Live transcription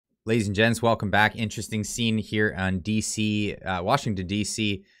Ladies and gents, welcome back. Interesting scene here on Washington,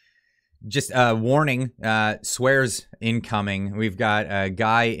 D.C. Just a warning, swears incoming. We've got a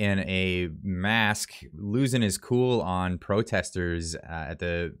guy in a mask losing his cool on protesters at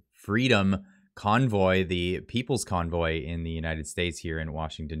the Freedom Convoy, the Peoples Convoy in the United States here in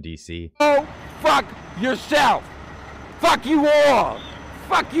Washington, D.C. Oh, fuck yourself. Fuck you all.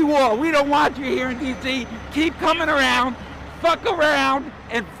 Fuck you all. We don't want you here in D.C. Keep coming around. Fuck around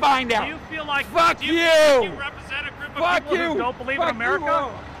and find out. Do you feel like fuck you? Like you represent a group of fuck people you. who don't believe fuck in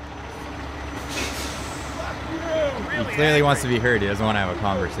America? Fuck you. Really He clearly wants to be heard. He doesn't want to have a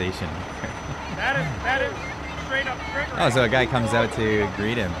conversation. that is straight up triggering. Oh, so a guy comes out to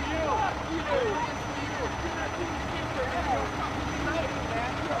greet him.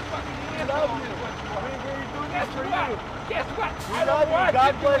 Guess what? I love you.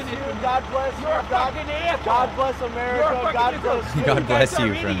 God bless you. God bless you. God bless America. God bless you. God bless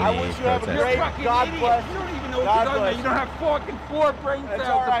you from the I wish you have a protest. great God bless you. you. You don't even know what God you're talking about. bless You don't have fucking 4 brain cells. That's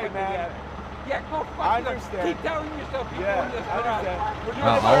all right, to put man. together. Yeah, go fuck I yourself. understand. Keep telling yourself you're Yeah, doing this. I understand.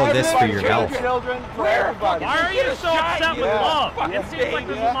 Well, all of this for your health. Children, for Where? everybody. Why are you so upset with Yeah. love? Fucking It seems like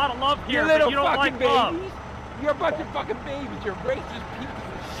there's baby. a lot of love You here, little but you don't like fucking love. babies. You're a bunch of fucking babies. You're racist pieces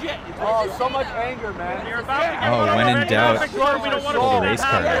of shit. Oh, so much anger, man. You're about to get Oh, run when over. in doubt, We don't want to pull see the that race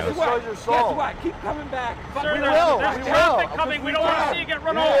car happen. out. Guess what? Destroys your soul. Guess what? Keep coming back. Sir, We there's will. traffic We coming. will. We don't want to see you get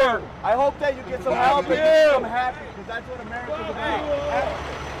run Yeah. over. I hope that you get some Fuck help and you. you become happy, because that's what America's about.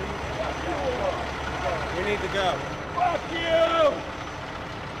 We need to go. Fuck you!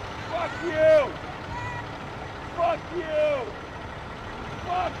 Fuck you! Fuck you!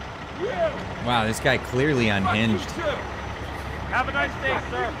 Fuck you! Wow, this guy clearly unhinged. Fuck you too. Have a nice day, Fuck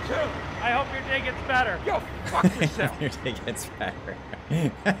sir. you too. I hope your day gets better. Yo, fuck yourself. Your day gets better.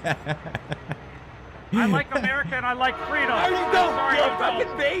 I like America and I like freedom. No, you I'm don't. sorry You're you don't.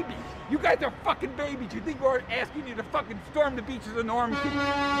 fucking babies. You guys are fucking babies. You think we're asking you to fucking storm the beaches of Normandy?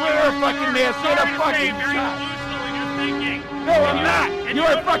 Wear a fucking mask. You're Sorry a to say, fucking very child. delusional in your thinking. No, I'm not. And You're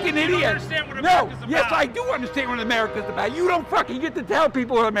you a don't fucking know, you don't idiot. understand what No, America's yes, about. I do understand what America's about. You don't fucking get to tell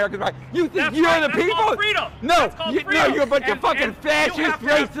people what America's about. You think That's you're right, the that's people? called freedom. No, That's called no, freedom. you're a bunch of And- fucking and you fascist, have to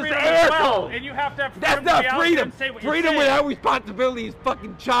have racist freedom as well. assholes. And you have to have freedom That's to be not out there freedom. and say what you're Freedom saying. without responsibility is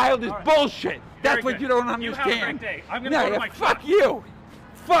fucking childish bullshit. That's Very what good. you don't You understand. have a great day. I'm gonna No, go to yeah, my fuck truck. you.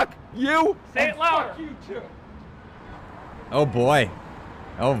 Fuck you. Say and it louder. Fuck you too. Oh boy.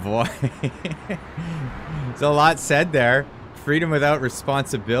 Oh boy. There's a lot said there. Freedom without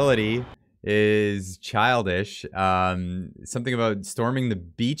responsibility is childish. Something about storming the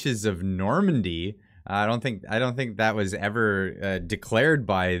beaches of Normandy. I don't think that was ever declared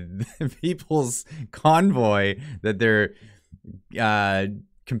by the People's Convoy that they're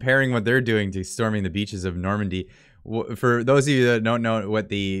comparing what they're doing to storming the beaches of Normandy. For those of you that don't know what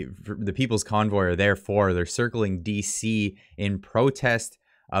the People's Convoy are there for, they're circling DC in protest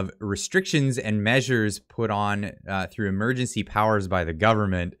of restrictions and measures put on through emergency powers by the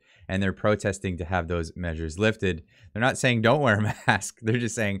government, and they're protesting to have those measures lifted. They're not saying don't wear a mask. They're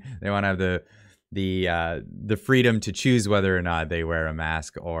just saying they want to have the freedom to choose whether or not they wear a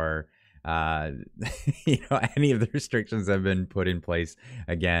mask, or any of the restrictions that have been put in place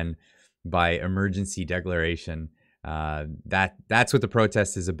again by emergency declaration. That's what the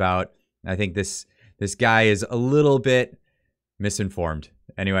protest is about. I think this guy is a little bit misinformed.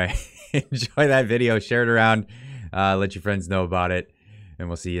 Anyway, enjoy that video, share it around, let your friends know about it, and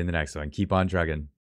we'll see you in the next one. Keep on trucking.